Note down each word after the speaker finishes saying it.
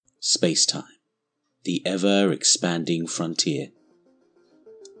Space-time, the ever-expanding frontier.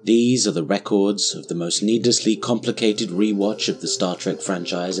 These are the records of the most needlessly complicated rewatch of the Star Trek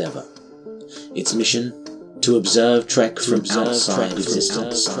franchise ever. Its mission? To observe Trek from outside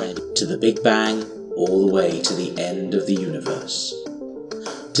existence, to the Big Bang, all the way to the end of the universe.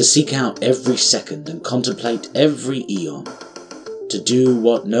 To seek out every second and contemplate every eon. To do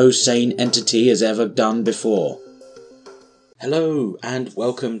what no sane entity has ever done before. Hello, and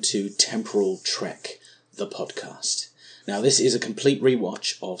welcome to Temporal Trek, the podcast. Now, this is a complete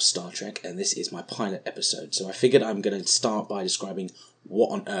rewatch of Star Trek, and this is my pilot episode, so I figured I'm going to start by describing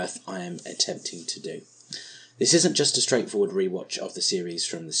what on earth I am attempting to do. This isn't just a straightforward rewatch of the series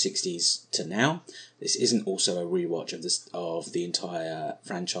from the 60s to now. This isn't also a rewatch of the entire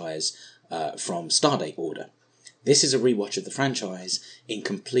franchise from Stardate Order. This is a rewatch of the franchise in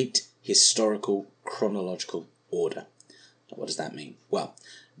complete historical chronological order. What does that mean? Well,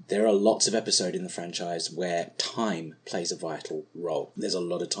 there are lots of episodes in the franchise where time plays a vital role. There's a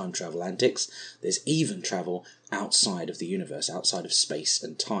lot of time travel antics. There's even travel outside of the universe, outside of space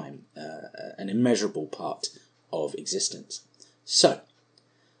and time, an immeasurable part of existence. So,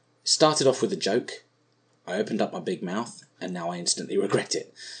 started off with a joke. I opened up my big mouth, and now I instantly regret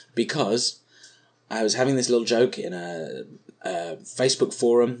it. Because I was having this little joke in a Facebook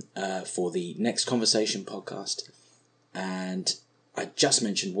forum for the Next Conversation podcast, and I just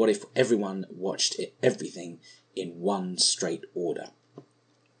mentioned, what if everyone watched everything in one straight order?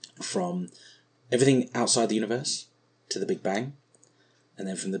 From everything outside the universe to the Big Bang, and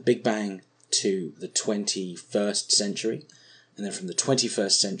then from the Big Bang to the 21st century, and then from the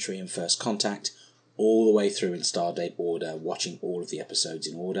 21st century and First Contact, all the way through in Stardate Order, watching all of the episodes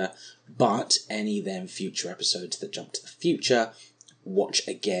in order, but any then future episodes that jump to the future, watch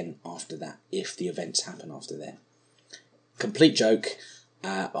again after that, if the events happen after then. Complete joke.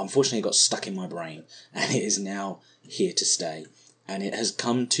 Unfortunately, it got stuck in my brain, and it is now here to stay. And it has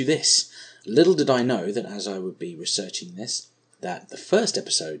come to this. Little did I know that as I would be researching this, that the first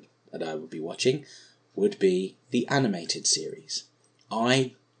episode that I would be watching would be the animated series.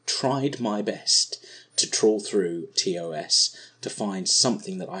 I tried my best to trawl through TOS to find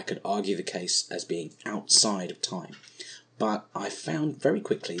something that I could argue the case as being outside of time. But I found very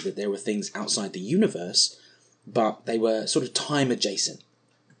quickly that there were things outside the universe, but they were sort of time adjacent.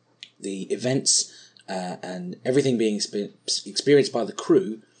 The events and everything being experienced by the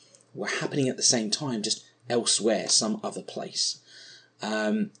crew were happening at the same time, just elsewhere, some other place.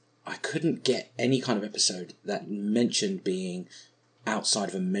 I couldn't get any kind of episode that mentioned being outside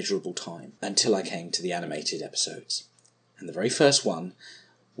of a measurable time until I came to the animated episodes. And the very first one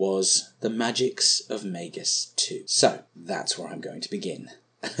was The Magics of Magus 2. So, that's where I'm going to begin.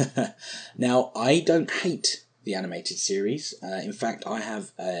 Now, I don't hate the animated series. In fact, I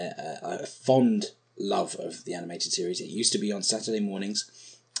have a fond love of the animated series. It used to be on Saturday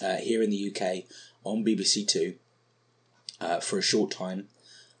mornings here in the UK on BBC Two for a short time.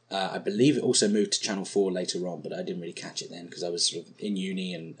 I believe it also moved to Channel 4 later on, but I didn't really catch it then because I was sort of in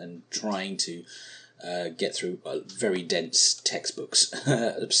uni and trying to get through very dense textbooks.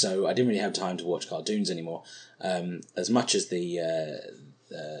 So I didn't really have time to watch cartoons anymore. As much as the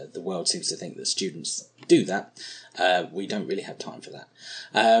world seems to think that students do that, we don't really have time for that.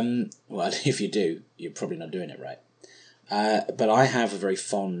 Well, if you do, you're probably not doing it right. But I have a very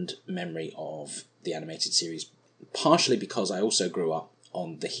fond memory of the animated series, partially because I also grew up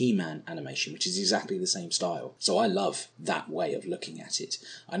on the He-Man animation, which is exactly the same style. So I love that way of looking at it.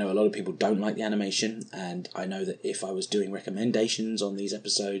 I know a lot of people don't like the animation, and I know that if I was doing recommendations on these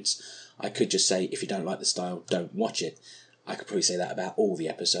episodes, I could just say, if you don't like the style, don't watch it. I could probably say that about all the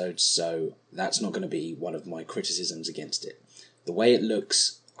episodes, so that's not going to be one of my criticisms against it. The way it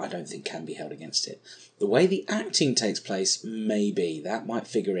looks, I don't think can be held against it. The way the acting takes place, maybe. That might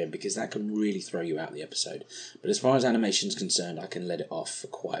figure in, because that can really throw you out of the episode. But as far as animation is concerned, I can let it off for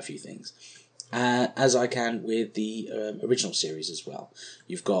quite a few things. As I can with the original series as well.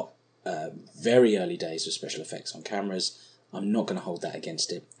 You've got very early days of special effects on cameras. I'm not going to hold that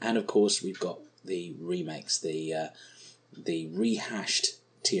against it. And of course, we've got the remakes, the rehashed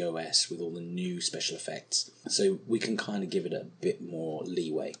TOS with all the new special effects, so we can kind of give it a bit more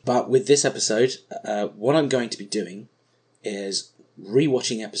leeway. But with this episode, what I'm going to be doing is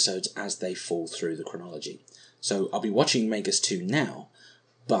rewatching episodes as they fall through the chronology. So I'll be watching Magus 2 now,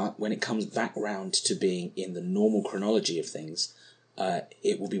 but when it comes back round to being in the normal chronology of things,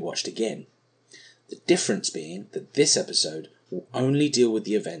 it will be watched again. The difference being that this episode will only deal with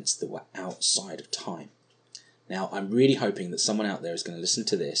the events that were outside of time. Now, I'm really hoping that someone out there is going to listen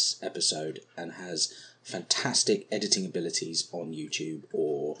to this episode and has fantastic editing abilities on YouTube,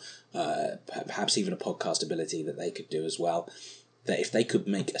 or perhaps even a podcast ability that they could do as well, that if they could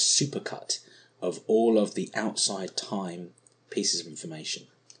make a supercut of all of the outside time pieces of information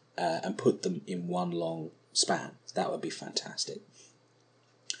and put them in one long span, that would be fantastic.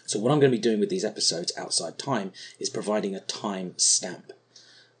 So what I'm going to be doing with these episodes outside time is providing a time stamp.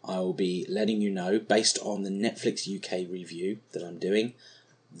 I will be letting you know, based on the Netflix UK review that I'm doing,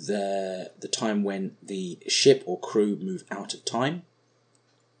 the time when the ship or crew move out of time,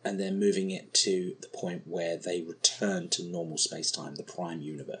 and then moving it to the point where they return to normal space-time, the Prime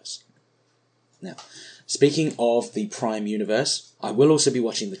Universe. Now, speaking of the Prime Universe, I will also be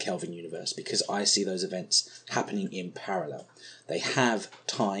watching the Kelvin Universe, because I see those events happening in parallel. They have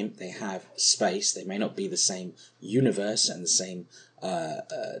time, they have space, they may not be the same universe and the same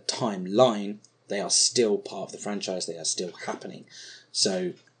timeline. They are still part of the franchise, they are still happening.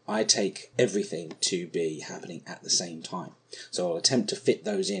 So I take everything to be happening at the same time. So I'll attempt to fit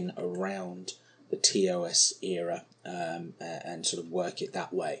those in around the TOS era and sort of work it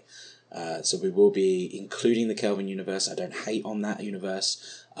that way. So we will be including the Kelvin universe. I don't hate on that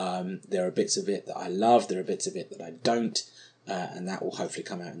universe. There are bits of it that I love, there are bits of it that I don't, and that will hopefully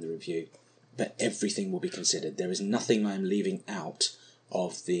come out in the review. But everything will be considered. There is nothing I'm leaving out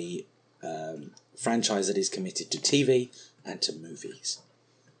of the franchise that is committed to TV and to movies.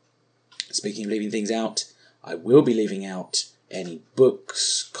 Speaking of leaving things out, I will be leaving out any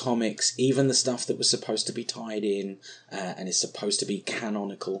books, comics, even the stuff that was supposed to be tied in and is supposed to be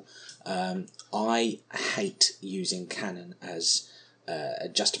canonical. I hate using canon as a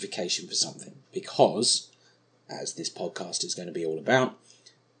justification for something, because, as this podcast is going to be all about,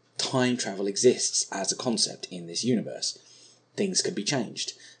 time travel exists as a concept in this universe. Things can be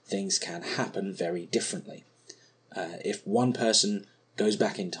changed. Things can happen very differently. If one person goes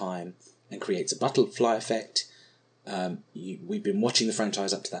back in time and creates a butterfly effect, we've been watching the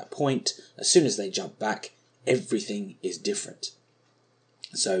franchise up to that point. As soon as they jump back, everything is different.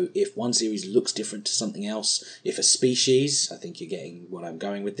 So if one series looks different to something else, if a species, I think you're getting what I'm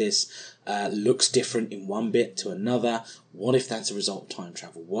going with this, looks different in one bit to another, what if that's a result of time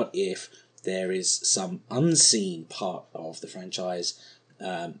travel? What if there is some unseen part of the franchise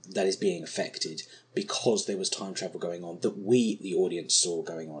that is being affected because there was time travel going on that we, the audience, saw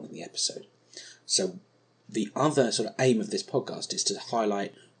going on in the episode? So the other sort of aim of this podcast is to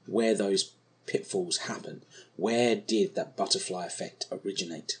highlight where those pitfalls happen. Where did that butterfly effect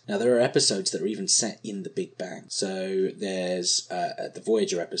originate? Now, there are episodes that are even set in the Big Bang. So there's the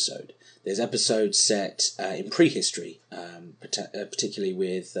Voyager episode. There's episodes set in prehistory, particularly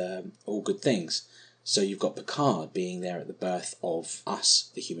with All Good Things. So you've got Picard being there at the birth of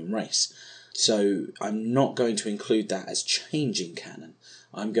us, the human race. So I'm not going to include that as changing canon.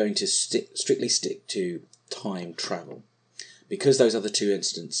 I'm going to strictly stick to time travel. Because those other two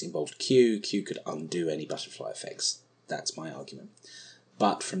incidents involved Q could undo any butterfly effects. That's my argument.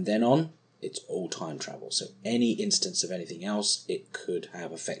 But from then on, it's all time travel. So any instance of anything else, it could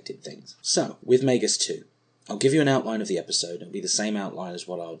have affected things. So, with Magus 2, I'll give you an outline of the episode. It'll be the same outline as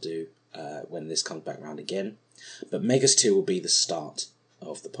what I'll do when this comes back round again. But Magus 2 will be the start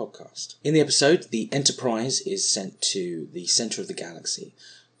of the podcast. In the episode, the Enterprise is sent to the centre of the galaxy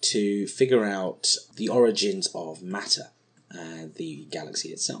to figure out the origins of matter and the galaxy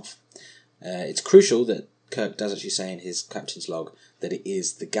itself. It's crucial that Kirk does actually say in his captain's log that it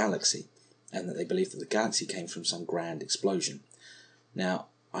is the galaxy, and that they believe that the galaxy came from some grand explosion. Now,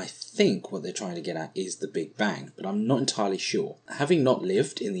 I think what they're trying to get at is the Big Bang, but I'm not entirely sure. Having not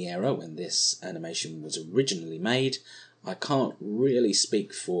lived in the era when this animation was originally made, I can't really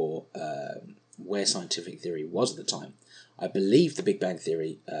speak for where scientific theory was at the time. I believe the Big Bang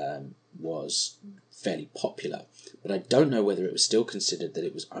Theory was fairly popular, but I don't know whether it was still considered that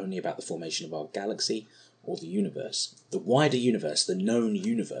it was only about the formation of our galaxy or the universe. The wider universe, the known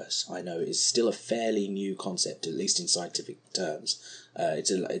universe, I know is still a fairly new concept, at least in scientific terms.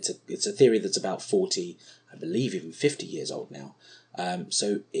 It's a theory that's about 40, I believe even 50 years old now.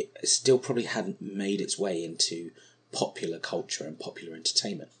 So it still probably hadn't made its way into popular culture and popular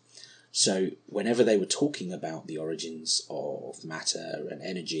entertainment. So whenever they were talking about the origins of matter and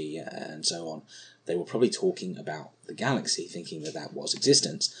energy and so on, they were probably talking about the galaxy, thinking that that was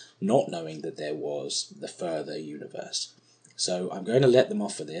existence, not knowing that there was the further universe. So I'm going to let them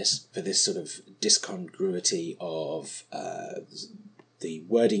off for this sort of discongruity of the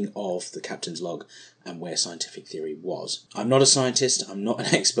wording of the captain's log and where scientific theory was. I'm not a scientist, I'm not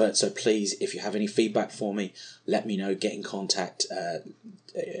an expert, so please, if you have any feedback for me, let me know, get in contact.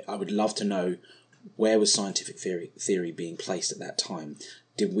 I would love to know, where was scientific theory being placed at that time?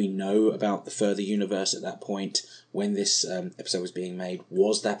 Did we know about the further universe at that point when this episode was being made?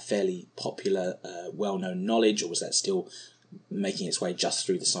 Was that fairly popular, well-known knowledge, or was that still making its way just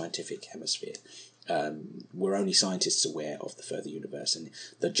through the scientific hemisphere? Were only scientists aware of the further universe, and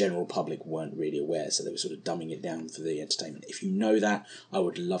the general public weren't really aware, so they were sort of dumbing it down for the entertainment. If you know that, I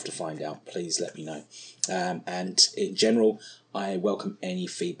would love to find out. Please let me know. And in general, I welcome any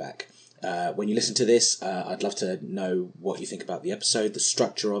feedback. When you listen to this, I'd love to know what you think about the episode, the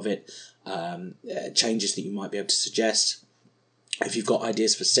structure of it, changes that you might be able to suggest. If you've got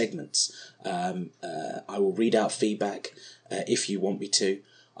ideas for segments, I will read out feedback if you want me to.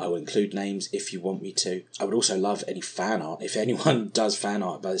 I will include names if you want me to. I would also love any fan art. If anyone does fan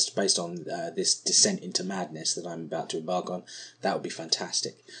art based on this descent into madness that I'm about to embark on, that would be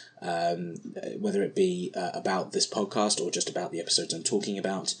fantastic. Whether it be about this podcast or just about the episodes I'm talking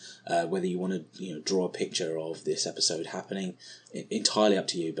about, whether you want to draw a picture of this episode happening, entirely up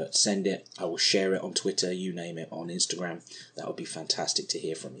to you, but send it. I will share it on Twitter, you name it, on Instagram. That would be fantastic to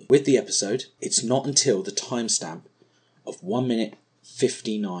hear from you. With the episode, it's not until the timestamp of 1 minute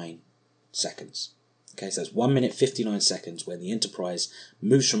 59 seconds. Okay, so it's 1 minute 59 seconds when the Enterprise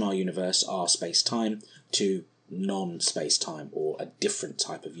moves from our universe, our space-time, to non-space-time, or a different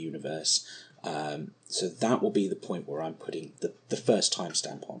type of universe. So that will be the point where I'm putting the first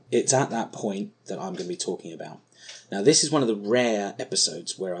timestamp on. It's at that point that I'm going to be talking about. Now, this is one of the rare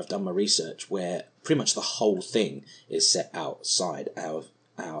episodes where I've done my research where pretty much the whole thing is set outside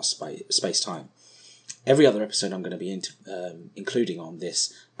our space-time. Every other episode I'm going to be including on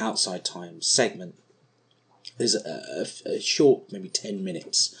this outside time segment, there's a short, maybe 10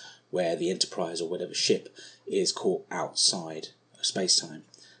 minutes, where the Enterprise or whatever ship is caught outside of space-time,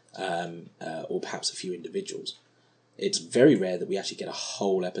 or perhaps a few individuals. It's very rare that we actually get a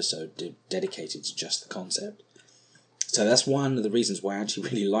whole episode dedicated to just the concept. So that's one of the reasons why I actually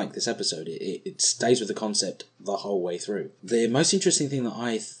really like this episode. It stays with the concept the whole way through. The most interesting thing that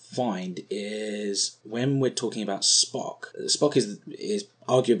I find is when we're talking about Spock. Spock is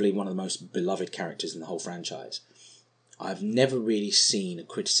arguably one of the most beloved characters in the whole franchise. I've never really seen a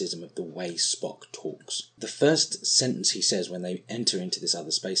criticism of the way Spock talks. The first sentence he says when they enter into this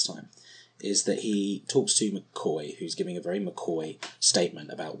other space-time is that he talks to McCoy, who's giving a very McCoy statement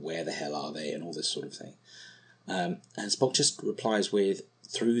about where the hell are they and all this sort of thing. And Spock just replies with,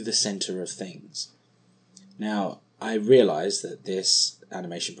 "through the centre of things." Now, I realise that this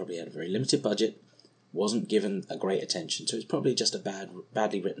animation probably had a very limited budget, wasn't given a great attention, so it's probably just a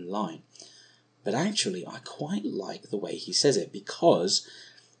badly written line. But actually, I quite like the way he says it, because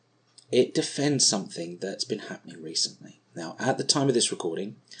it defends something that's been happening recently. Now, at the time of this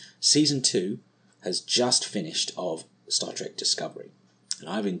recording, Season 2 has just finished of Star Trek Discovery. And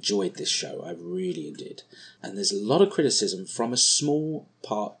I've enjoyed this show, I really did. And there's a lot of criticism from a small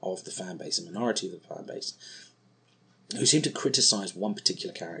part of the fan base, a minority of the fan base, who seem to criticise one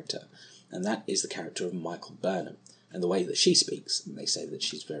particular character, and that is the character of Michael Burnham, and the way that she speaks. And they say that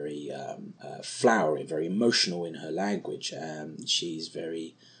she's very flowery, very emotional in her language, she's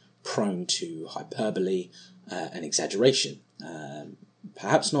very prone to hyperbole and exaggeration.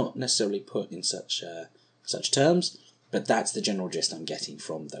 Perhaps not necessarily put in such terms, but that's the general gist I'm getting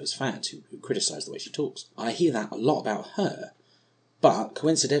from those fans who criticise the way she talks. I hear that a lot about her, but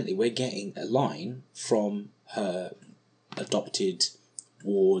coincidentally we're getting a line from her adopted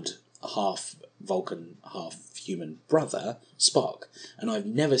ward, half Vulcan, half human brother, Spock, and I've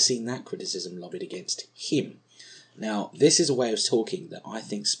never seen that criticism lobbied against him. Now, this is a way of talking that I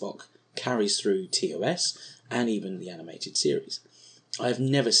think Spock carries through TOS and even the animated series. I have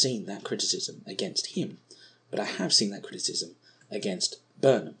never seen that criticism against him, but I have seen that criticism against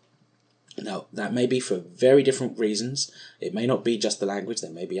Burnham. Now, that may be for very different reasons. It may not be just the language,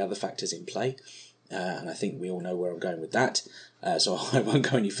 there may be other factors in play, and I think we all know where I'm going with that, so I won't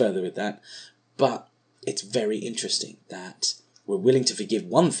go any further with that. But it's very interesting that we're willing to forgive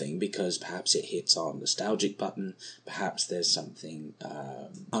one thing because perhaps it hits our nostalgic button, perhaps there's something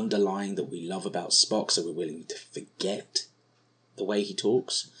underlying that we love about Spock, so we're willing to forget the way he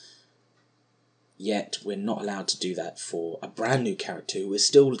talks. Yet we're not allowed to do that for a brand new character who we're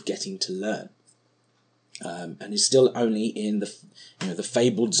still getting to learn, and is still only in the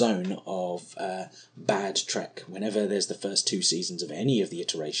fabled zone of bad Trek. Whenever there's the first 2 seasons of any of the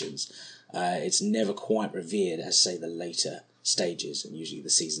iterations, it's never quite revered as, say, the later stages, and usually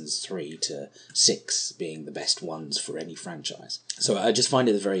the seasons 3 to 6 being the best ones for any franchise. So I just find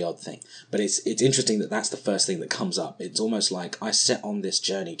it a very odd thing, but it's interesting that that's the first thing that comes up. It's almost like I set on this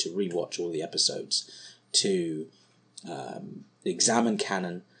journey to rewatch all the episodes, to examine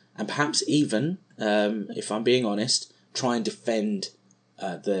canon, and perhaps even, if I'm being honest, try and defend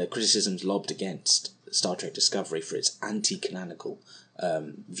the criticisms lobbed against Star Trek Discovery for its anti-canonical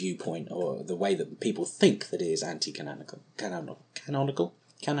viewpoint, or the way that people think that it is anti-canonical. Canonical.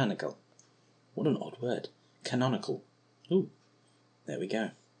 What an odd word. Canonical. Ooh, there we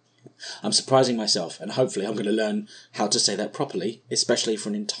go. I'm surprising myself, and hopefully I'm going to learn how to say that properly, especially for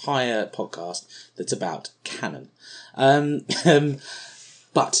an entire podcast that's about canon.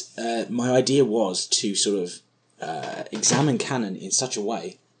 But my idea was to sort of examine canon in such a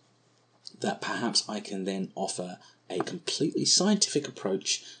way that perhaps I can then offer a completely scientific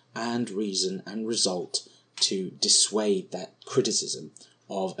approach and reason and result to dissuade that criticism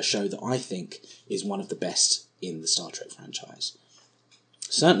of a show that I think is one of the best in the Star Trek franchise.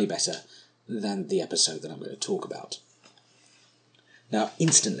 Certainly better than the episode that I'm going to talk about. Now,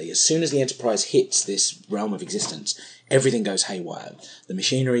 instantly, as soon as the Enterprise hits this realm of existence, everything goes haywire. The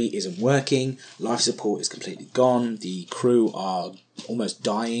machinery isn't working, life support is completely gone, the crew are almost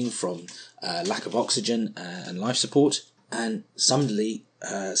dying from lack of oxygen and life support, and suddenly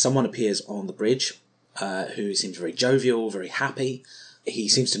someone appears on the bridge who seems very jovial, very happy. He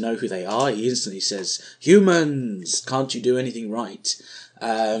seems to know who they are. He instantly says, "Humans, can't you do anything right?"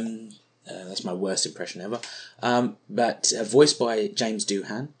 That's my worst impression ever. But voiced by James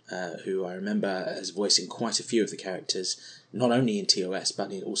Doohan, who I remember as voicing quite a few of the characters, not only in TOS,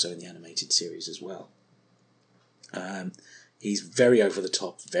 but also in the animated series as well. He's very over the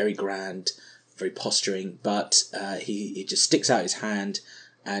top, very grand, very posturing, but he just sticks out his hand,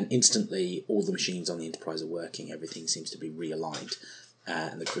 and instantly all the machines on the Enterprise are working. Everything seems to be realigned,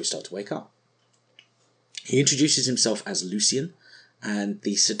 and the crew start to wake up. He introduces himself as Lucian, and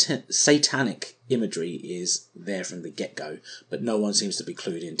the satanic imagery is there from the get-go, but no one seems to be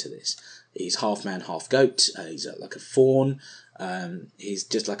clued into this. He's half man, half goat. He's like a faun. He's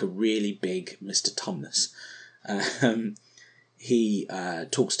just like a really big Mr. Tumnus. He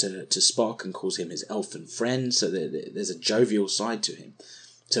talks to Spock and calls him his elfin friend, so there's a jovial side to him.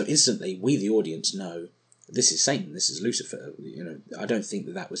 So instantly, we, the audience, know this is Satan, this is Lucifer. You know, I don't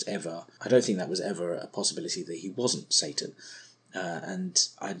think that was ever a possibility that he wasn't Satan. And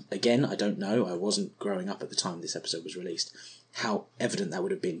I don't know, I wasn't growing up at the time this episode was released, how evident that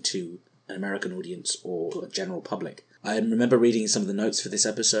would have been to an American audience or a general public. I remember reading in some of the notes for this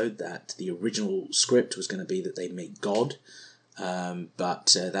episode that the original script was going to be that they meet God,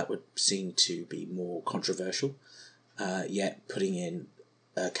 but that would seem to be more controversial. Yet putting in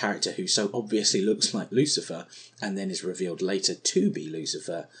a character who so obviously looks like Lucifer and then is revealed later to be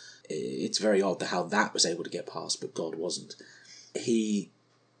Lucifer, it's very odd how that was able to get past, but God wasn't. He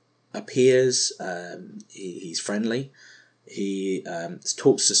appears, he's friendly, he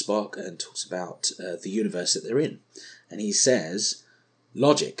talks to Spock and talks about the universe that they're in. And he says,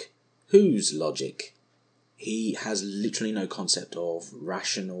 "Logic? Whose logic?" He has literally no concept of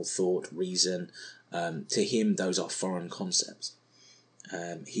rational thought, reason. To him, those are foreign concepts.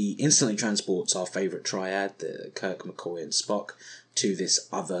 He instantly transports our favourite triad, the Kirk, McCoy and Spock, to this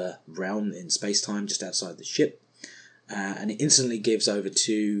other realm in space-time just outside the ship. And it instantly gives over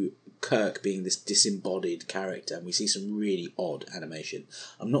to Kirk being this disembodied character, and we see some really odd animation.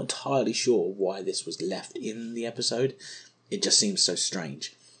 I'm not entirely sure why this was left in the episode. It just seems so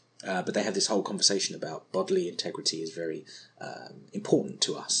strange. But they have this whole conversation about bodily integrity is very important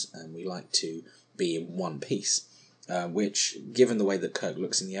to us, and we like to be in one piece. Which, given the way that Kirk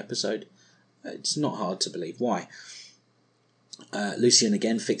looks in the episode, it's not hard to believe why. Lucian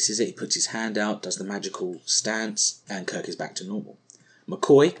again fixes it, he puts his hand out, does the magical stance, and Kirk is back to normal.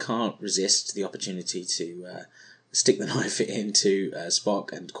 McCoy can't resist the opportunity to stick the knife into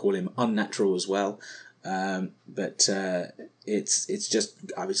Spock and call him unnatural as well. But it's just,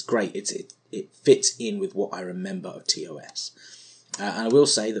 it's great. It fits in with what I remember of TOS. And I will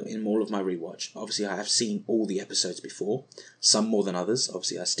say that in all of my rewatch, obviously I have seen all the episodes before, some more than others.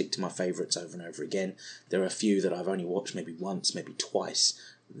 Obviously I stick to my favourites over and over again. There are a few that I've only watched maybe once, maybe twice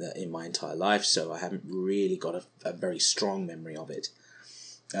in my entire life, so I haven't really got a very strong memory of it.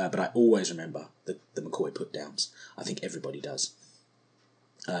 But I always remember the McCoy put-downs. I think everybody does.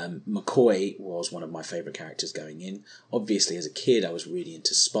 McCoy was one of my favourite characters going in. Obviously as a kid I was really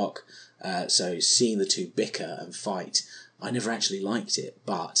into Spock, so seeing the two bicker and fight, I never actually liked it,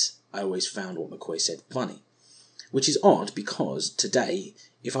 but I always found what McCoy said funny. Which is odd because today,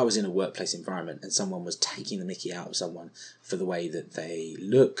 if I was in a workplace environment and someone was taking the mickey out of someone for the way that they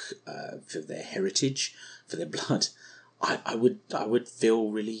look, for their heritage, for their blood, I would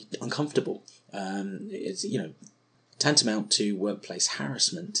feel really uncomfortable. It's tantamount to workplace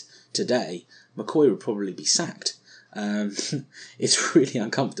harassment today. McCoy would probably be sacked. It's really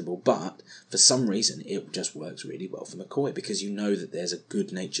uncomfortable, but for some reason it just works really well for McCoy, because you know that there's a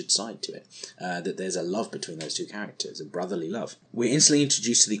good-natured side to it, that there's a love between those two characters, a brotherly love. We're instantly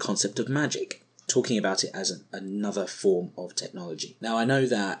introduced to the concept of magic, talking about it as another form of technology. Now, I know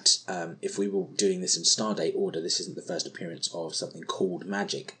that if we were doing this in Stardate order, this isn't the first appearance of something called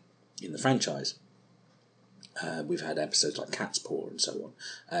magic in the franchise. We've had episodes like Cat's Paw and so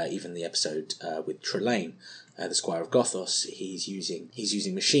on. Even the episode with Trelane, the Squire of Gothos, he's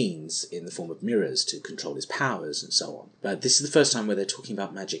using machines in the form of mirrors to control his powers and so on. But this is the first time where they're talking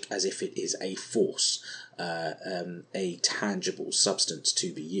about magic as if it is a force, a tangible substance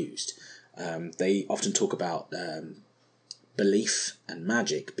to be used. They often talk about belief and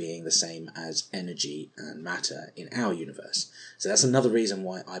magic being the same as energy and matter in our universe. So that's another reason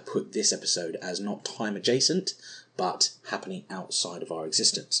why I put this episode as not time adjacent, but happening outside of our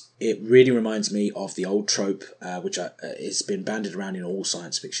existence. It really reminds me of the old trope, which has been bandied around in all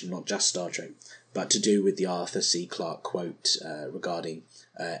science fiction, not just Star Trek, but to do with the Arthur C. Clarke quote regarding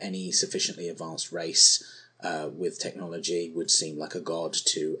any sufficiently advanced race with technology would seem like a god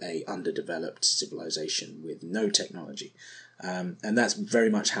to a underdeveloped civilization with no technology. And that's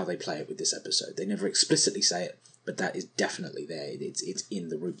very much how they play it with this episode. They never explicitly say it, but that is definitely there. It's in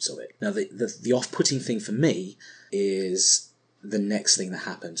the roots of it. Now, the off-putting thing for me is the next thing that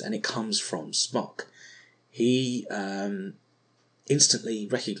happens, and it comes from Spock. He instantly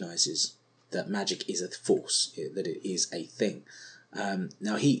recognises that magic is a force, that it is a thing.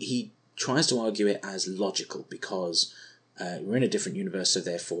 Now, he tries to argue it as logical because we're in a different universe, so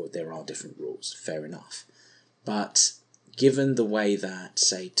therefore there are different rules. Fair enough. But given the way that,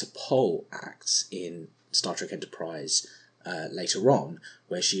 say, T'Pol acts in Star Trek Enterprise later on,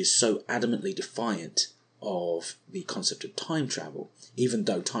 where she is so adamantly defiant of the concept of time travel, even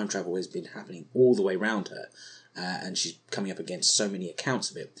though time travel has been happening all the way around her, and she's coming up against so many accounts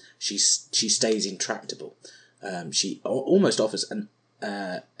of it, she stays intractable. She almost offers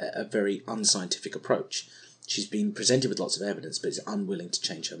a very unscientific approach. She's been presented with lots of evidence, but is unwilling to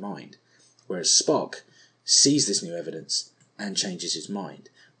change her mind. Whereas Spock sees this new evidence and changes his mind.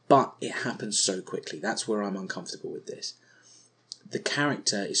 But it happens so quickly. That's where I'm uncomfortable with this. The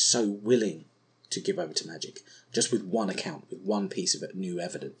character is so willing to give over to magic, just with one account, with one piece of new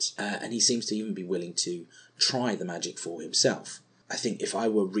evidence. And he seems to even be willing to try the magic for himself. I think if I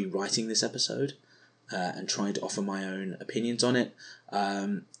were rewriting this episode and trying to offer my own opinions on it,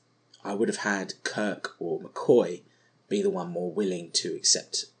 I would have had Kirk or McCoy be the one more willing to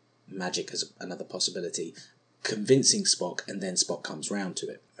accept magic as another possibility, convincing Spock, and then Spock comes round to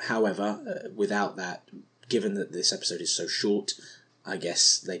it. However, without that, given that this episode is so short, I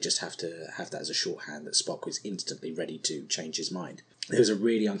guess they just have to have that as a shorthand, that Spock was instantly ready to change his mind. There was a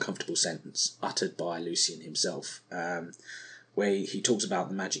really uncomfortable sentence uttered by Lucien himself, where he talks about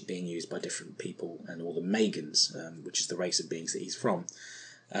the magic being used by different people and all the Megans, which is the race of beings that he's from,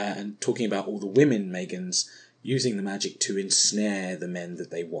 and talking about all the women Megans using the magic to ensnare the men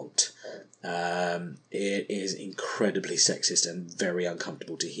that they want. It is incredibly sexist and very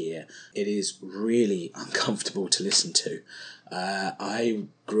uncomfortable to hear. It is really uncomfortable to listen to. I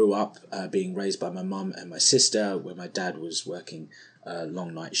grew up being raised by my mum and my sister, where my dad was working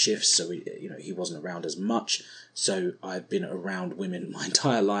long night shifts, so he wasn't around as much. So I've been around women my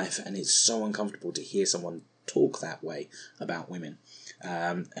entire life, and it's so uncomfortable to hear someone talk that way about women.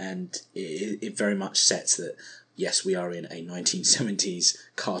 And it very much sets that, yes, we are in a 1970s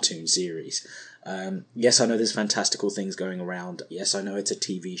cartoon series. Yes, I know there's fantastical things going around. Yes, I know it's a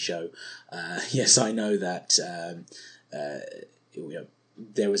TV show. Yes, I know that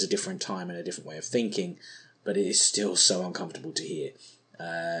there was a different time and a different way of thinking, but it is still so uncomfortable to hear.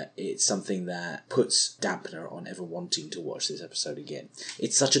 It's something that puts dampener on ever wanting to watch this episode again.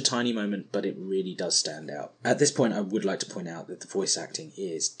 It's such a tiny moment, but it really does stand out. At this point, I would like to point out that the voice acting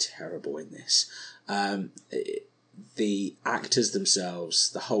is terrible in this. The actors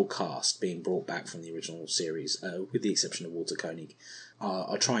themselves, the whole cast being brought back from the original series, with the exception of Walter Koenig,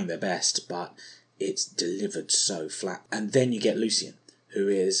 are trying their best, but it's delivered so flat. And then you get Lucien, who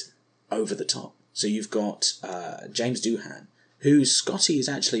is over the top. So you've got James Doohan, whose Scotty is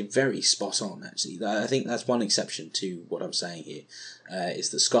actually very spot on, actually. I think that's one exception to what I'm saying here, is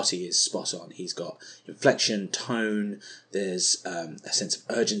that Scotty is spot on. He's got inflection, tone, there's a sense of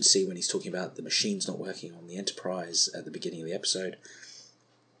urgency when he's talking about the machines not working on the Enterprise at the beginning of the episode.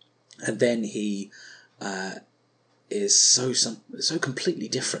 And then he is so completely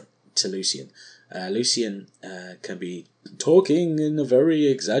different to Lucien. Lucien can be talking in a very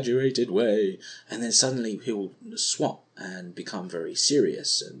exaggerated way, and then suddenly he will swap and become very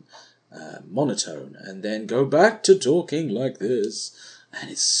serious and monotone and then go back to talking like this. And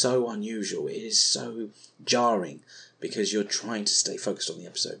it's so unusual. It is so jarring because you're trying to stay focused on the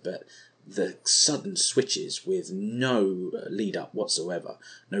episode, but the sudden switches with no lead up whatsoever,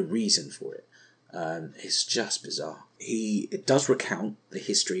 no reason for it. It's just bizarre. It does recount the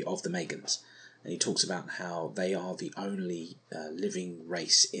history of the Megans, and he talks about how they are the only living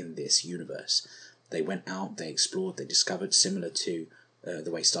race in this universe. They went out, they explored, they discovered, similar to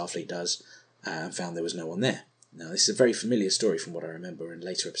the way Starfleet does, and found there was no one there. Now, this is a very familiar story from what I remember in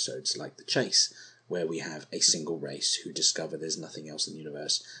later episodes, like The Chase, where we have a single race who discover there's nothing else in the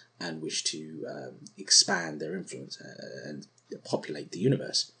universe and wish to expand their influence and populate the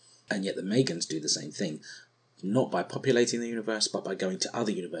universe. And yet the Megans do the same thing, not by populating the universe, but by going to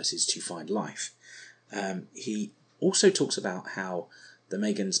other universes to find life. He also talks about how the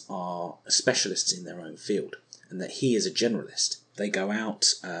Megans are specialists in their own field, and that he is a generalist. They go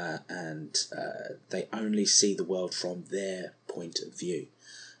out and they only see the world from their point of view.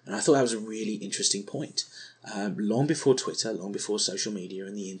 And I thought that was a really interesting point. Long before Twitter, long before social media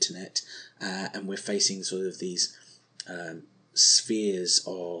and the internet, and we're facing sort of these spheres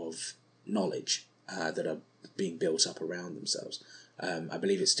of knowledge that are being built up around themselves. I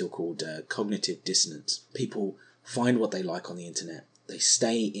believe it's still called cognitive dissonance. People find what they like on the internet, they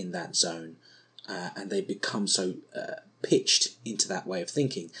stay in that zone, and they become so pitched into that way of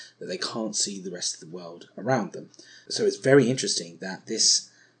thinking that they can't see the rest of the world around them. So it's very interesting that this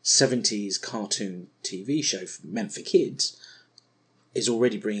 70s cartoon TV show meant for kids is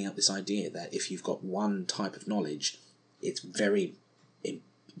already bringing up this idea that if you've got one type of knowledge, it's very,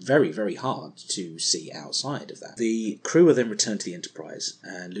 very hard to see outside of that. The crew are then returned to the Enterprise,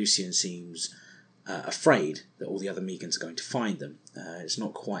 and Lucien seems afraid that all the other Megans are going to find them. It's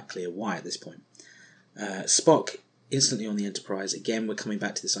not quite clear why at this point. Spock, instantly on the Enterprise, again we're coming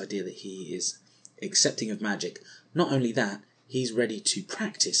back to this idea that he is accepting of magic. Not only that, he's ready to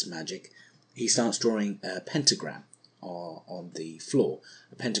practice magic. He starts drawing a pentagram on the floor,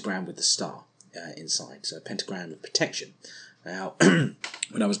 a pentagram with the star inside, so a pentagram of protection. Now,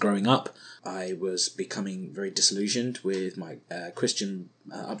 when I was growing up, I was becoming very disillusioned with my Christian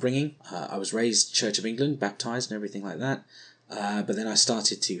upbringing. I was raised Church of England, baptised and everything like that. But then I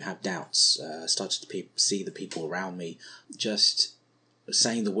started to have doubts, started to see the people around me just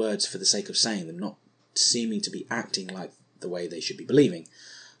saying the words for the sake of saying them, not seeming to be acting like the way they should be believing.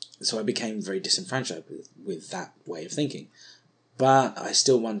 So I became very disenfranchised with that way of thinking. But I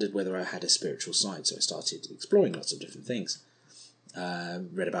still wondered whether I had a spiritual side, so I started exploring lots of different things.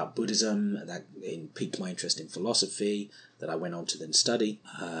 Read about Buddhism, and that piqued my interest in philosophy, that I went on to then study.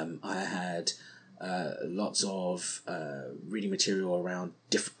 I had lots of reading material around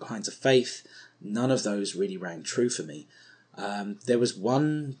different kinds of faith. None of those really rang true for me. There was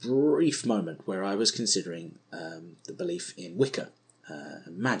one brief moment where I was considering the belief in Wicca,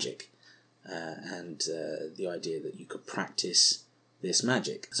 magic, and the idea that you could practice this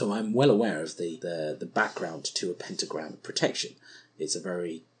magic. So I'm well aware of the background to a pentagram protection. It's a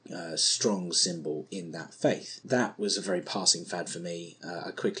very strong symbol in that faith. That was a very passing fad for me.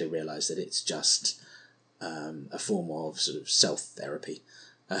 I quickly realised that it's just a form of sort of self-therapy.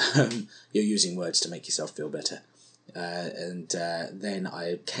 You're using words to make yourself feel better. And then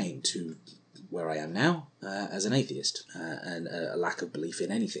I came to where I am now as an atheist and a lack of belief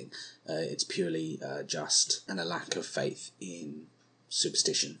in anything. It's purely just a lack of faith in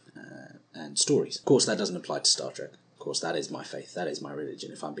superstition and stories. Of course, that doesn't apply to Star Trek. Of course, that is my faith, that is my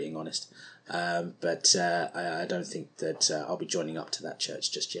religion, if I'm being honest. But I don't think that I'll be joining up to that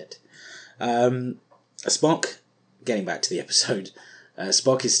church just yet. Spock, getting back to the episode,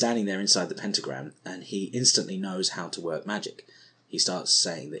 Spock is standing there inside the pentagram, and he instantly knows how to work magic. He starts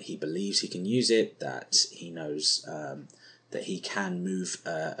saying that he believes he can use it, that he knows that he can move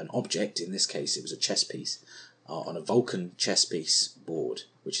an object, in this case it was a chess piece, on a Vulcan chess piece board,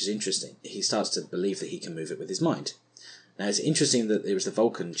 which is interesting. He starts to believe that he can move it with his mind. Now, it's interesting that it was the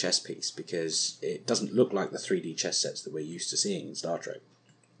Vulcan chess piece because it doesn't look like the 3D chess sets that we're used to seeing in Star Trek.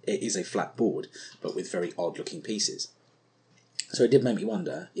 It is a flat board, but with very odd-looking pieces. So it did make me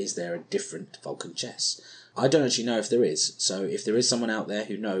wonder, is there a different Vulcan chess? I don't actually know if there is, so if there is someone out there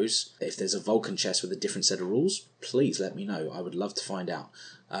who knows if there's a Vulcan chess with a different set of rules, please let me know. I would love to find out.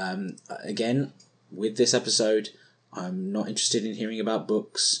 Again, with this episode, I'm not interested in hearing about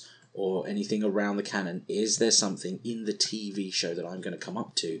books or anything around the canon. Is there something in the TV show that I'm going to come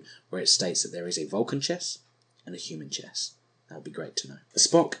up to where it states that there is a Vulcan chess and a human chess? That would be great to know.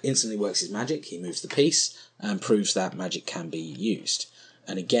 Spock instantly works his magic. He moves the piece and proves that magic can be used.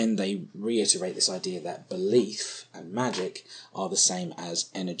 And again, they reiterate this idea that belief and magic are the same as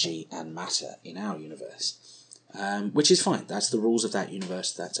energy and matter in our universe, which is fine. That's the rules of that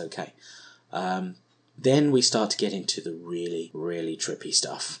universe. That's okay. Then we start to get into the really, really trippy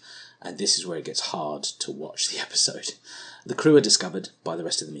stuff, and this is where it gets hard to watch the episode. The crew are discovered by the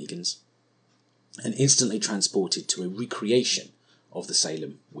rest of the Megans and instantly transported to a recreation of the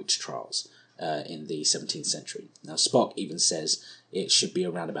Salem witch trials in the 17th century. Now, Spock even says it should be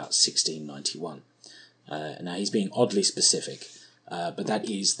around about 1691. Now, he's being oddly specific, but that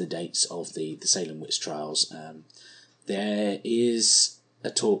is the dates of the Salem witch trials. There is a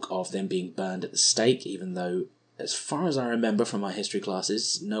talk of them being burned at the stake, even though, as far as I remember from my history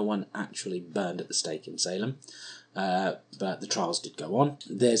classes, no one actually burned at the stake in Salem. But the trials did go on.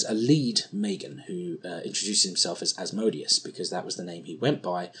 There's a lead Megan who introduces himself as Asmodeus because that was the name he went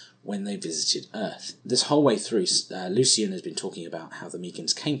by when they visited Earth. This whole way through, Lucien has been talking about how the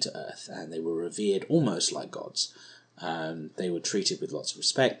Megans came to Earth and they were revered almost like gods. They were treated with lots of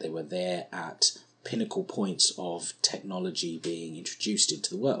respect. They were there at pinnacle points of technology being introduced into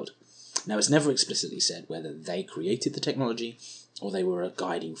the world. Now, it's never explicitly said whether they created the technology or they were a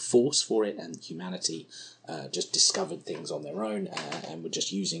guiding force for it, and humanity just discovered things on their own and were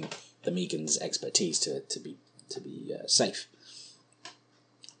just using the Megans' expertise to be safe.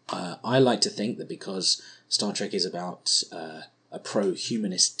 I like to think that because Star Trek is about a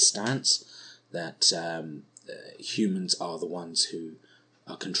pro-humanist stance, that humans are the ones who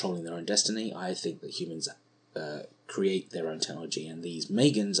are controlling their own destiny. I think that humans create their own technology, and these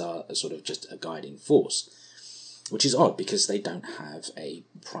Megans are sort of just a guiding force, which is odd because they don't have a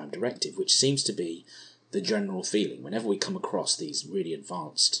prime directive, which seems to be the general feeling. Whenever we come across these really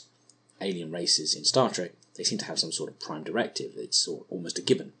advanced alien races in Star Trek, they seem to have some sort of prime directive. It's almost a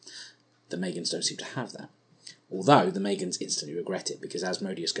given. The Megans don't seem to have that. Although the Megans instantly regret it, because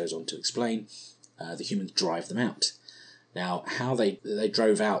Asmodeus goes on to explain, the humans drive them out. Now, how they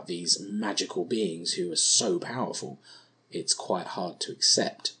drove out these magical beings who are so powerful, it's quite hard to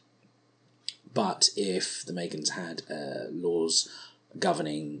accept. But if the Megans had laws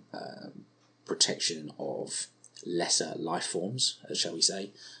governing protection of lesser life forms, shall we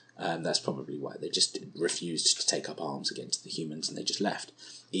say, that's probably why they just refused to take up arms against the humans and they just left,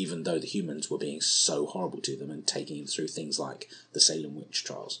 even though the humans were being so horrible to them and taking them through things like the Salem witch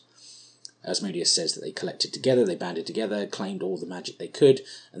trials. Asmodeus says that they collected together, they banded together, claimed all the magic they could,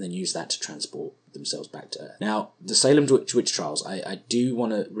 and then used that to transport themselves back to Earth. Now, the Salem witch trials, I do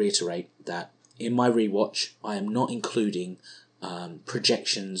want to reiterate that in my rewatch, I am not including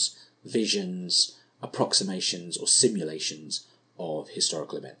projections, visions, approximations, or simulations of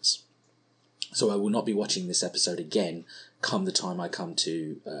historical events. So I will not be watching this episode again come the time I come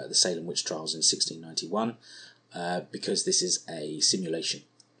to the Salem witch trials in 1691, because this is a simulation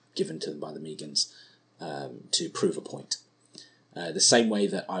given to them by the Megans to prove a point. The same way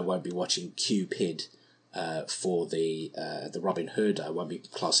that I won't be watching Cupid for the Robin Hood. I won't be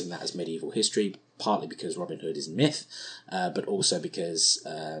classing that as medieval history, partly because Robin Hood is myth, but also because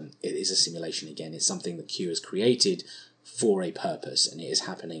it is a simulation again. It's something that Q has created for a purpose, and it is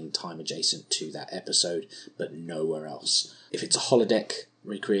happening time adjacent to that episode, but nowhere else. If it's a holodeck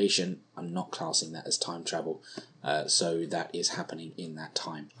recreation, I'm not classing that as time travel, so that is happening in that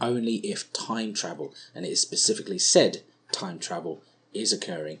time. Only if time travel, and it is specifically said time travel, is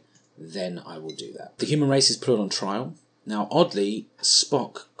occurring, then I will do that. The human race is put on trial. Now, oddly,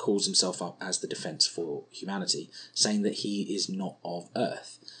 Spock calls himself up as the defense for humanity, saying that he is not of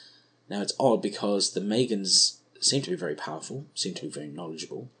Earth. Now, it's odd because the Megans seem to be very powerful, seem to be very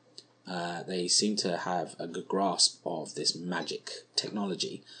knowledgeable. They seem to have a good grasp of this magic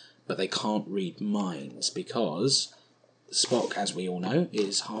technology, but they can't read minds because Spock, as we all know,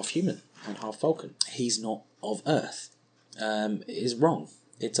 is half human and half Vulcan. He's not of Earth. It is wrong.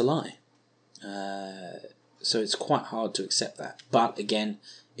 It's a lie. So it's quite hard to accept that. But again,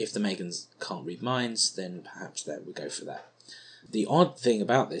 if the Megans can't read minds, then perhaps they would go for that. The odd thing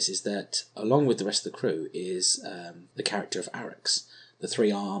about this is that, along with the rest of the crew, is the character of Arix, the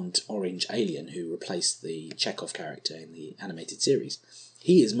three-armed orange alien who replaced the Chekhov character in the animated series.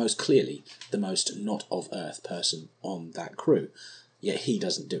 He is most clearly the most not of Earth person on that crew, yet he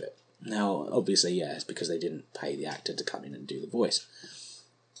doesn't do it. Now, obviously, yeah, it's because they didn't pay the actor to come in and do the voice.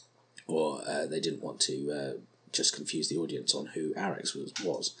 Or they didn't want to just confuse the audience on who Arix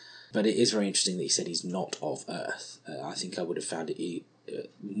was. But it is very interesting that he said he's not of Earth. I think I would have found it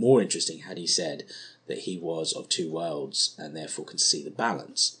more interesting had he said that he was of two worlds and therefore can see the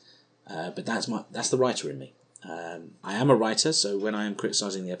balance. But that's the writer in me. I am a writer, so when I am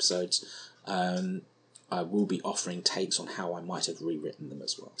criticising the episodes, I will be offering takes on how I might have rewritten them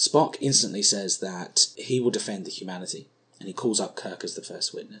as well. Spock instantly says that he will defend the humanity, and he calls up Kirk as the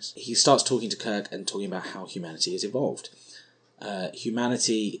first witness. He starts talking to Kirk and talking about how humanity has evolved.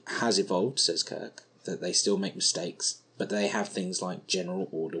 Humanity has evolved, says Kirk, that they still make mistakes, but they have things like General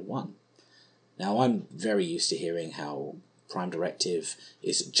Order 1. Now, I'm very used to hearing how Prime Directive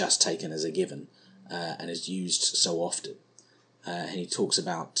is just taken as a given and is used so often. And he talks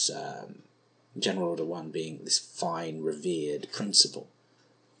about General Order 1 being this fine, revered principle.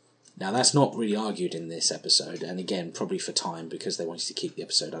 Now, that's not really argued in this episode, and again, probably for time, because they wanted to keep the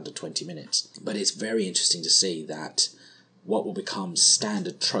episode under 20 minutes. But it's very interesting to see that what will become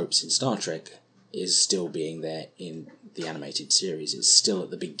standard tropes in Star Trek is still being there in the animated series. It's still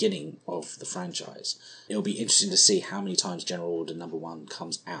at the beginning of the franchise. It'll be interesting to see how many times General Order Number 1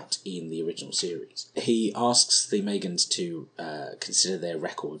 comes out in the original series. He asks the Megans to consider their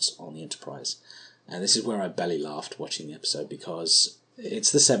records on the Enterprise. And this is where I belly laughed watching the episode, because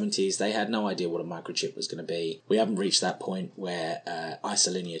it's the 70s. They had no idea what a microchip was going to be. We haven't reached that point where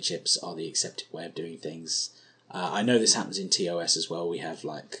isolinear chips are the accepted way of doing things. I know this happens in TOS as well. We have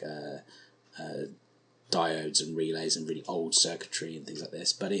like diodes and relays and really old circuitry and things like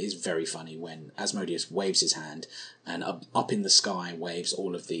this, but it is very funny when Asmodeus waves his hand and up in the sky waves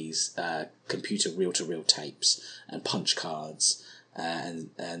all of these computer reel-to-reel tapes and punch cards, and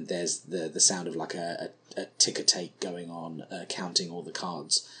there's the sound of like a ticker tape going on, counting all the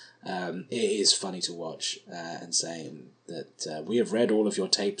cards. It is funny to watch, and saying that we have read all of your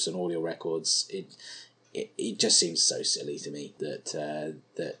tapes and all your records. It just seems so silly to me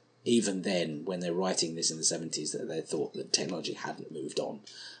that even then, when they're writing this in the 70s, that they thought that technology hadn't moved on.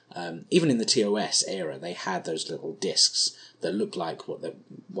 Even in the TOS era, they had those little discs that looked like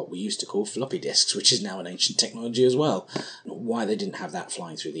what we used to call floppy disks, which is now an ancient technology as well. Why they didn't have that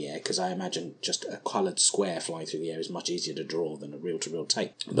flying through the air, because I imagine just a coloured square flying through the air is much easier to draw than a reel-to-reel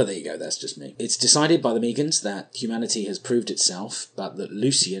tape. But there you go, that's just me. It's decided by the Megans that humanity has proved itself, but that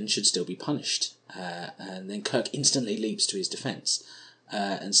Lucien should still be punished. And then Kirk instantly leaps to his defence.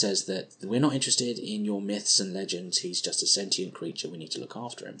 And says that we're not interested in your myths and legends, he's just a sentient creature, we need to look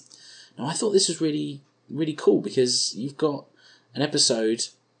after him. Now, I thought this was really, really cool, because you've got an episode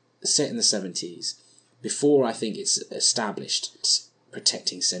set in the 70s, before I think it's established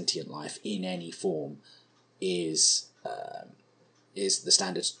protecting sentient life in any form is the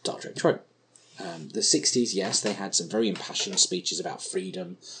standard Star Trek trope. The 60s, yes, they had some very impassioned speeches about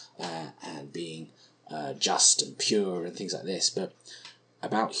freedom and being just and pure and things like this, but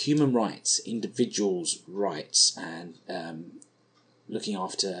about human rights, individuals' rights, and looking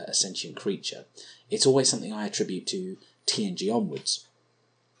after a sentient creature, it's always something I attribute to TNG onwards.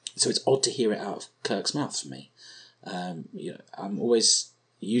 So it's odd to hear it out of Kirk's mouth for me. I'm always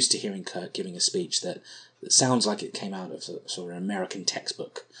used to hearing Kirk giving a speech that sounds like it came out of sort of an American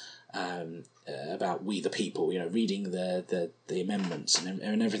textbook about we the people, reading the amendments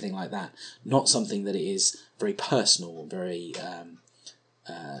and everything like that. Not something that is very personal, very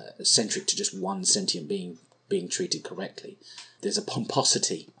centric to just one sentient being treated correctly. There's a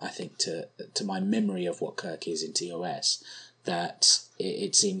pomposity, I think, to my memory of what Kirk is in TOS, that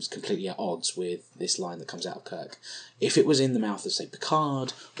it seems completely at odds with this line that comes out of Kirk. If it was in the mouth of, say,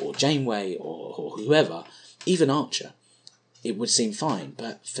 Picard or Janeway or whoever, even Archer, it would seem fine.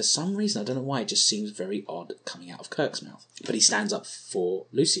 But for some reason, I don't know why, it just seems very odd coming out of Kirk's mouth. But he stands up for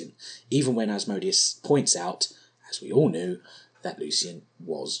Lucien, even when Asmodeus points out, as we all knew, that Lucien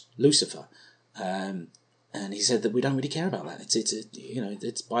was Lucifer, and he said that we don't really care about that.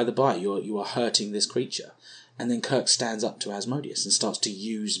 It's by the by. You are hurting this creature, and then Kirk stands up to Asmodeus and starts to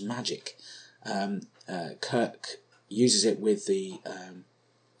use magic. Kirk uses it with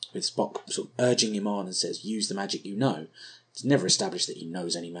Spock sort of urging him on and says, "Use the magic you know." It's never established that he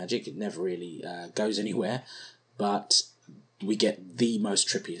knows any magic. It never really goes anywhere, but we get the most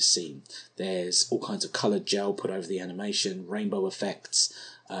trippiest scene. There's all kinds of coloured gel put over the animation, rainbow effects,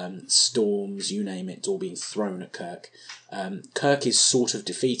 storms, you name it, it's all being thrown at Kirk. Kirk is sort of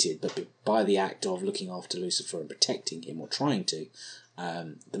defeated, but by the act of looking after Lucifer and protecting him, or trying to,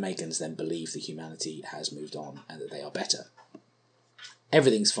 the Megans then believe that humanity has moved on and that they are better.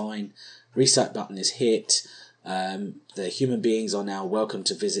 Everything's fine. Reset button is hit. The human beings are now welcome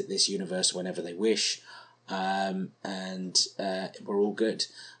to visit this universe whenever they wish. And we're all good.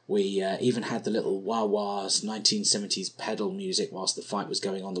 We even had the little wah-wahs, 1970s pedal music whilst the fight was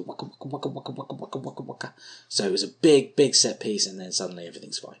going on, the waka waka waka waka waka waka waka. So it was a big, big set piece, and then suddenly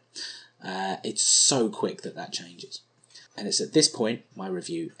everything's fine. It's so quick that changes. And it's at this point my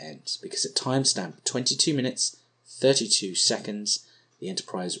review ends, because at timestamp 22 minutes, 32 seconds, the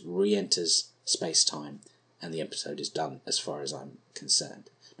Enterprise re-enters space-time, and the episode is done as far as I'm concerned.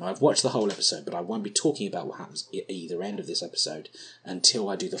 Now, I've watched the whole episode, but I won't be talking about what happens at either end of this episode until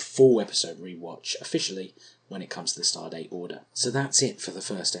I do the full episode rewatch officially when it comes to the Stardate Order. So that's it for the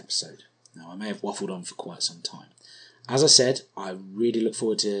first episode. Now, I may have waffled on for quite some time. As I said, I really look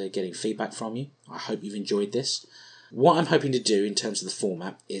forward to getting feedback from you. I hope you've enjoyed this. What I'm hoping to do in terms of the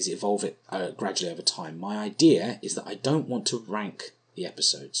format is evolve it gradually over time. My idea is that I don't want to rank the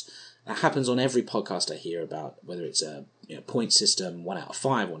episodes. That happens on every podcast I hear about, whether it's a point system, 1 out of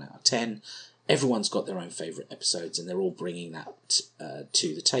 5, 1 out of 10. Everyone's got their own favourite episodes, and they're all bringing that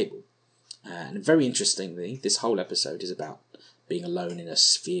to the table. And very interestingly, this whole episode is about being alone in a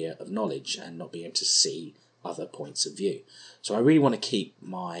sphere of knowledge and not being able to see other points of view. So I really want to keep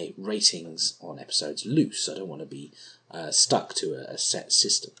my ratings on episodes loose. I don't want to be stuck to a set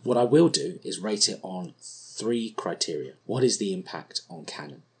system. What I will do is rate it on 3 criteria. What is the impact on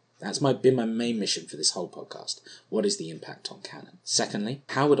canon? That's been my main mission for this whole podcast. What is the impact on canon? Secondly,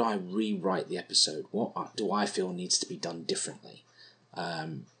 how would I rewrite the episode? What do I feel needs to be done differently?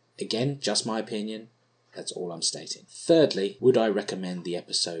 Again, just my opinion. That's all I'm stating. Thirdly, would I recommend the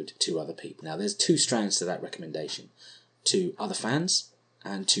episode to other people? Now, there's 2 strands to that recommendation. To other fans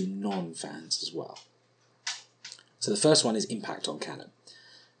and to non-fans as well. So the first one is impact on canon.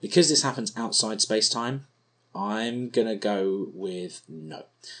 Because this happens outside space-time, I'm going to go with no.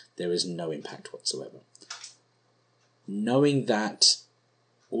 There is no impact whatsoever. Knowing that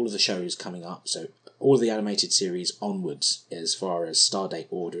all of the shows coming up, so all of the animated series onwards, as far as Stardate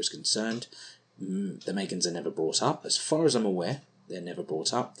Order is concerned, the Megans are never brought up. As far as I'm aware, they're never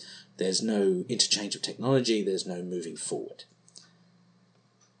brought up. There's no interchange of technology, there's no moving forward.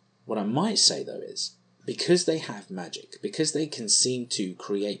 What I might say, though, is because they have magic, because they can seem to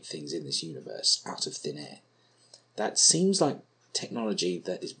create things in this universe out of thin air, that seems like technology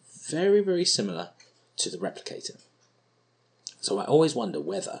that is very, very similar to the Replicator. So I always wonder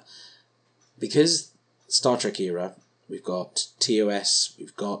whether, because Star Trek era, we've got TOS,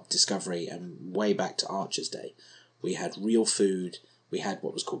 we've got Discovery, and way back to Archer's day, we had real food, we had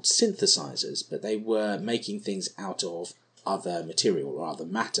what was called synthesizers, but they were making things out of other material or other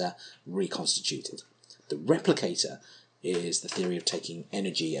matter reconstituted. The Replicator is the theory of taking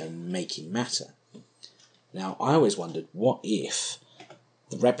energy and making matter. Now, I always wondered, what if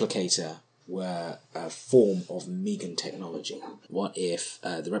the Replicator were a form of Megan technology? What if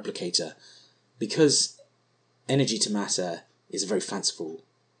the Replicator, because energy to matter is a very fanciful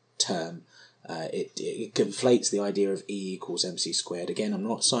term, it conflates the idea of E equals mc squared. Again, I'm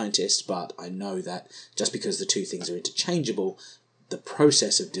not a scientist, but I know that just because the 2 things are interchangeable, the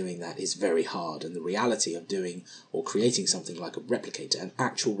process of doing that is very hard, and the reality of doing or creating something like a replicator, an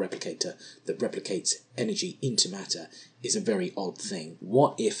actual replicator that replicates energy into matter, is a very odd thing.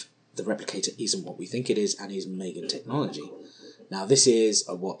 What if the replicator isn't what we think it is and is Megan technology? Now, this is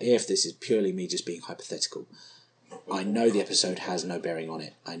a what if, this is purely me just being hypothetical. I know the episode has no bearing on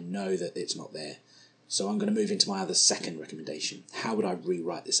it. I know that it's not there. So I'm going to move into my other second recommendation. How would I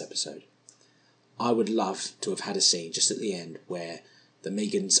rewrite this episode? I would love to have had a scene just at the end where the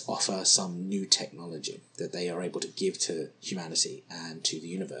Megans offer some new technology that they are able to give to humanity and to the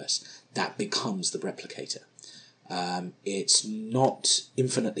universe that becomes the replicator. It's not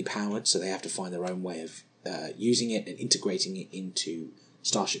infinitely powered, so they have to find their own way of using it and integrating it into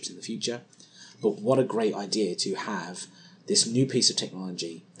starships in the future. But what a great idea to have this new piece of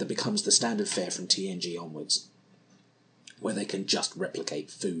technology that becomes the standard fare from TNG onwards, where they can just replicate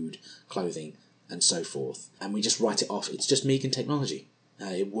food, clothing, and so forth. And we just write it off. It's just Megan technology.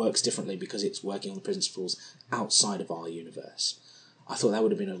 It works differently because it's working on the principles outside of our universe. I thought that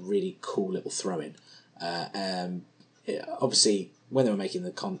would have been a really cool little throw-in. Obviously, when they were making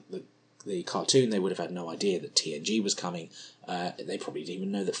the cartoon, they would have had no idea that TNG was coming. They probably didn't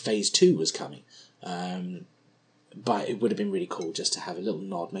even know that Phase 2 was coming. But it would have been really cool just to have a little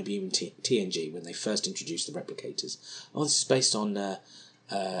nod, maybe even TNG, when they first introduced the replicators. Oh, this is based on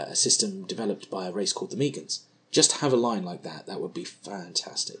a system developed by a race called the Megans. Just have a line like that, that would be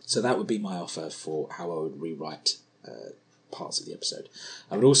fantastic. So that would be my offer for how I would rewrite parts of the episode.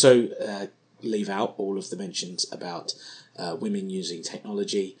 I would also leave out all of the mentions about women using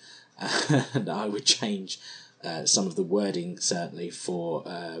technology, and I would change some of the wording, certainly, for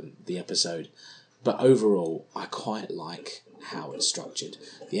the episode. But overall, I quite like how it's structured.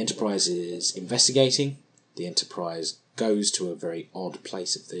 The Enterprise is investigating. The Enterprise goes to a very odd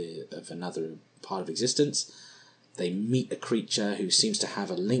place of another part of existence. They meet a creature who seems to have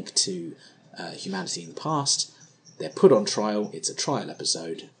a link to humanity in the past. They're put on trial. It's a trial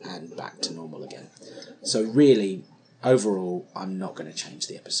episode, and back to normal again. So really, overall, I'm not going to change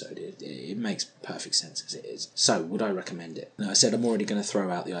the episode. It makes perfect sense as it is. So, would I recommend it? Now, I said I'm already going to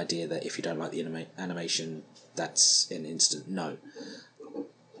throw out the idea that if you don't like the animation, that's an instant no.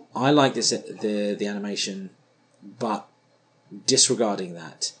 I like the animation, but disregarding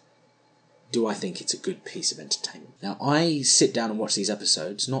that, do I think it's a good piece of entertainment? Now, I sit down and watch these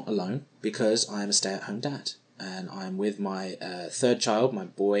episodes, not alone, because I am a stay-at-home dad. And I'm with my third child, my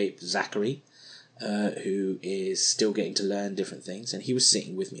boy, Zachary, who is still getting to learn different things. And he was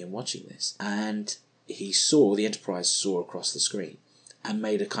sitting with me and watching this. And he saw, the Enterprise saw across the screen and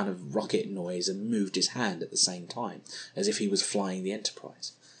made a kind of rocket noise and moved his hand at the same time, as if he was flying the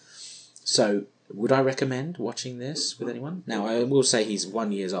Enterprise. So, would I recommend watching this with anyone? Now, I will say he's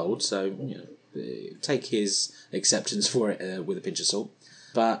 1 year old, so take his acceptance for it with a pinch of salt.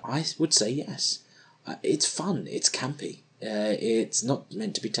 But I would say yes. It's fun. It's campy. It's not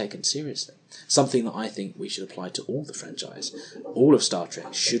meant to be taken seriously. Something that I think we should apply to all the franchise. All of Star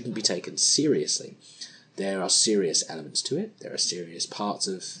Trek shouldn't be taken seriously. There are serious elements to it. There are serious parts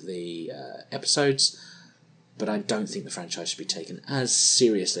of the episodes. But I don't think the franchise should be taken as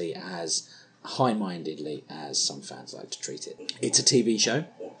seriously, as high-mindedly as some fans like to treat it. It's a TV show.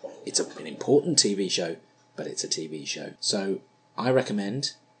 It's an important TV show, but it's a TV show. So I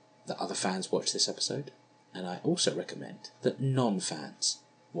recommend that other fans watch this episode, and I also recommend that non-fans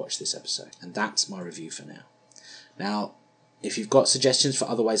watch this episode. And that's my review for now. Now, if you've got suggestions for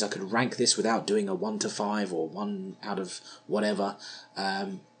other ways I could rank this without doing a 1 to 5 or 1 out of whatever,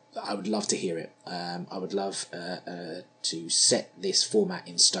 I would love to hear it. I would love to set this format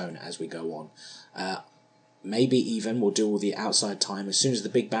in stone as we go on. Maybe even we'll do all the outside time. As soon as the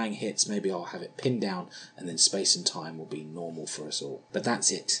Big Bang hits, maybe I'll have it pinned down, and then space and time will be normal for us all. But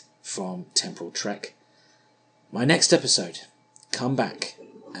that's it from Temporal Trek. My next episode, come back,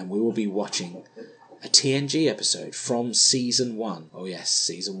 and we will be watching a TNG episode from Season 1. Oh yes,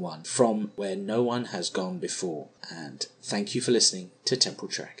 Season 1. From Where No One Has Gone Before. And thank you for listening to Temporal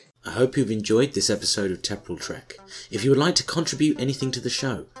Trek. I hope you've enjoyed this episode of Temporal Trek. If you would like to contribute anything to the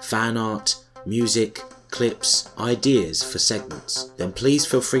show, fan art, music, clips, ideas for segments, then please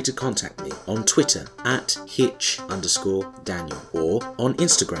feel free to contact me on Twitter at Hitch_Daniel or on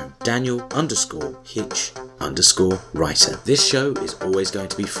Instagram Daniel_Hitch_writer. This show is always going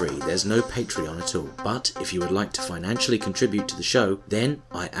to be free. There's no Patreon at all. But if you would like to financially contribute to the show, then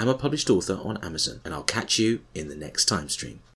I am a published author on Amazon, and I'll catch you in the next time stream.